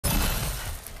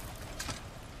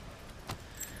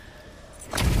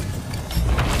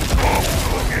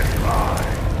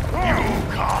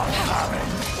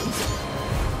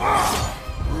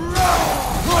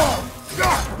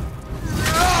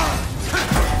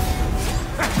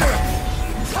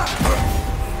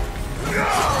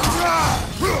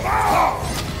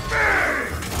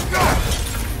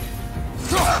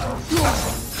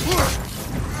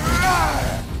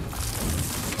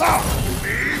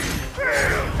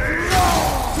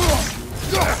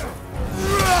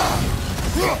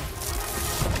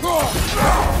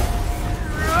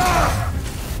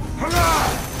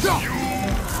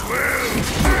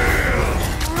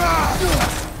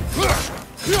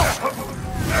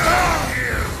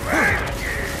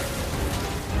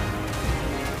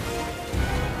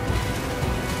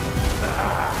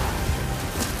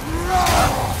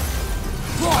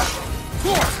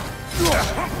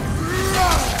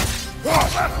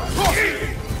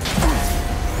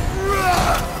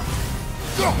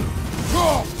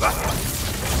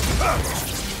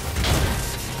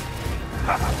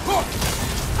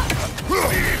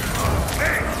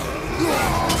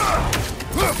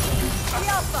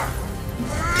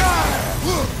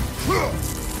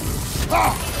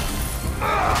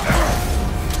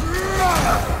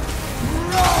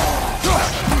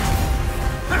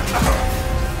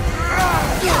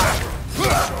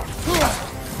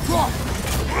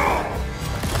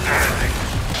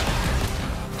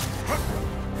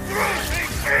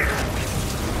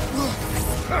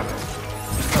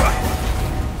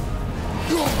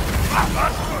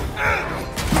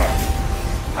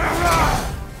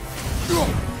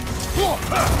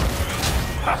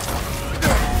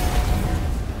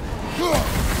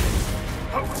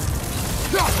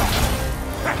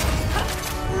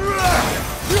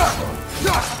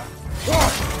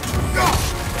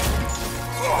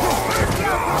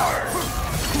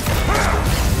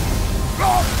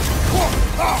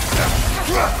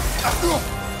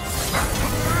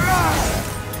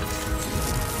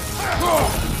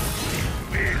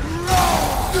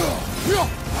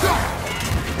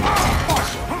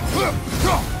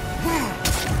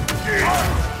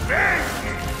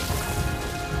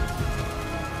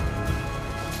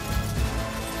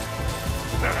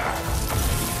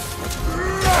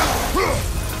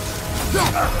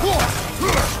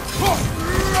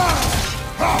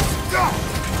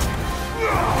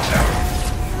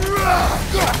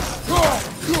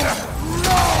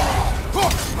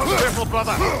Careful,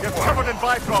 brother! You're covered in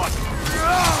Bifrost!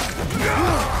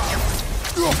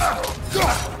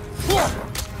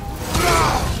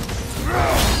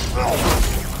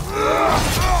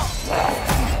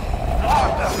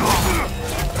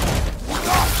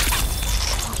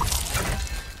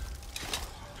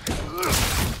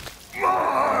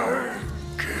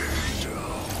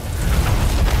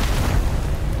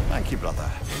 Thank you, brother.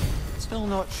 Still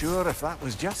not sure if that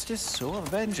was justice or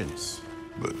vengeance.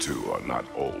 The two are not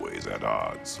always at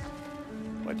odds.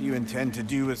 What do you intend to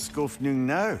do with Skofnung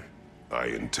now? I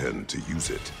intend to use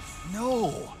it.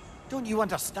 No! Don't you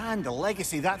understand the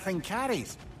legacy that thing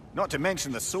carries? Not to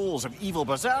mention the souls of evil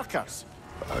berserkers.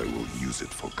 I will use it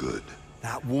for good.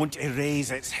 That won't erase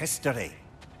its history.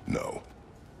 No.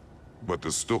 But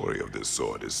the story of this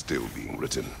sword is still being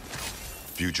written.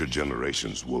 Future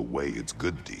generations will weigh its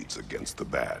good deeds against the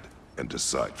bad and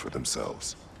decide for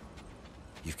themselves.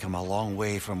 You've come a long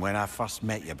way from when I first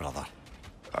met you, brother.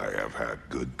 I have had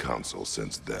good counsel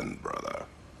since then, brother.